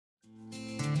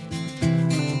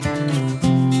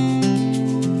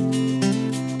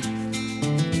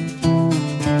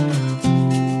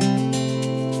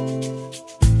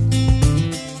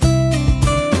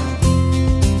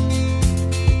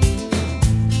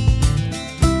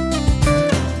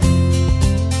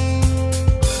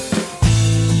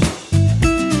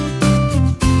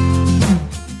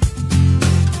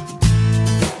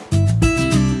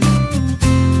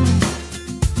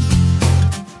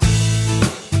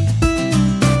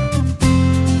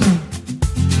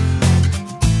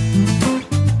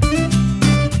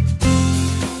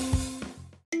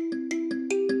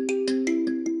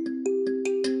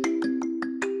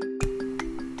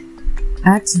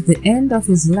At the end of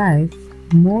his life,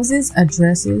 Moses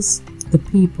addresses the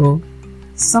people,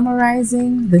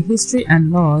 summarizing the history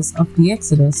and laws of the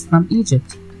Exodus from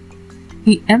Egypt.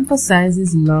 He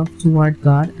emphasizes love toward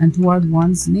God and toward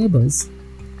one's neighbors.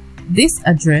 This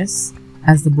address,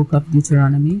 as the book of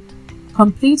Deuteronomy,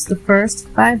 completes the first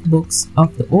 5 books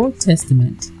of the Old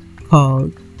Testament,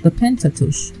 called the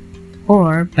Pentateuch,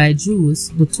 or by Jews,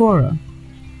 the Torah,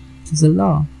 which is the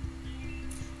law.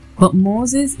 But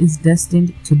Moses is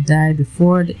destined to die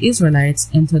before the Israelites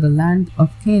enter the land of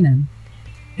Canaan.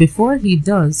 Before he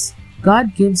does,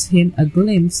 God gives him a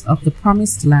glimpse of the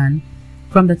promised land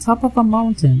from the top of a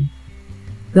mountain.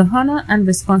 The honor and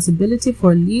responsibility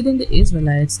for leading the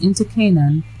Israelites into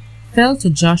Canaan fell to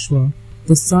Joshua,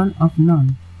 the son of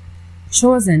Nun,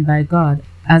 chosen by God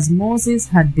as Moses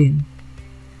had been.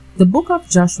 The book of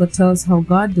Joshua tells how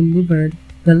God delivered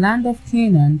the land of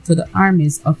Canaan to the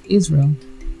armies of Israel.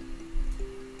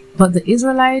 But the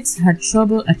Israelites had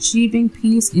trouble achieving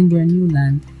peace in their new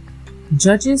land.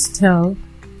 Judges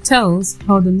tells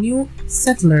how the new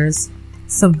settlers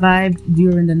survived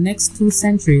during the next 2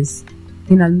 centuries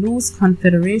in a loose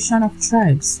confederation of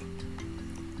tribes.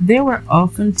 They were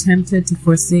often tempted to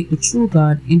forsake the true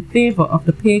God in favor of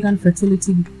the pagan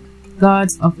fertility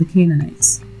gods of the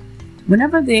Canaanites.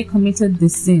 Whenever they committed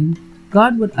this sin,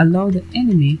 God would allow the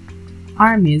enemy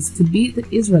armies to beat the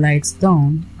Israelites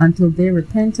down until they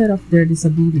repented of their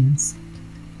disobedience.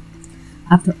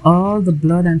 After all the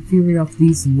blood and fury of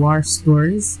these war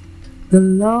stories, the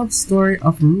love story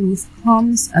of Ruth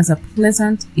comes as a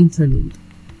pleasant interlude.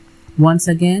 Once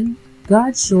again,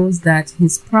 God shows that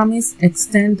his promise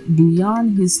extends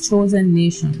beyond his chosen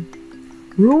nation.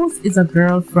 Ruth is a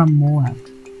girl from Moab.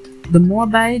 The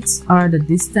Moabites are the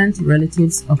distant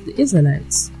relatives of the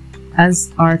Israelites,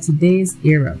 as are today's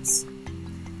Arabs.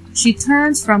 She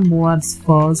turns from Moab's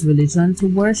false religion to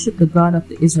worship the God of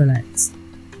the Israelites.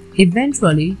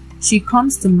 Eventually, she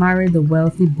comes to marry the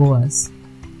wealthy Boaz.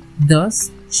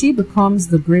 Thus, she becomes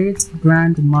the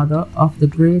great-grandmother of the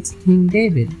great King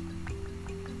David.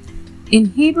 In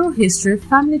Hebrew history,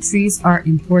 family trees are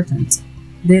important.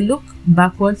 They look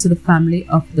backward to the family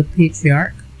of the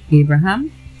patriarch,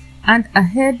 Abraham, and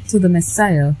ahead to the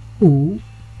Messiah who,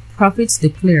 prophets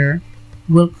declare,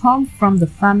 will come from the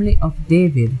family of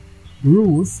David,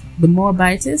 Ruth the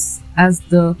Moabitess as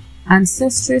the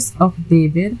ancestress of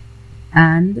David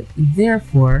and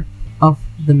therefore of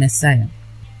the Messiah.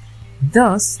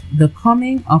 Thus, the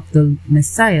coming of the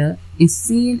Messiah is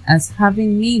seen as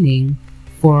having meaning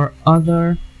for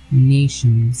other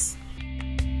nations.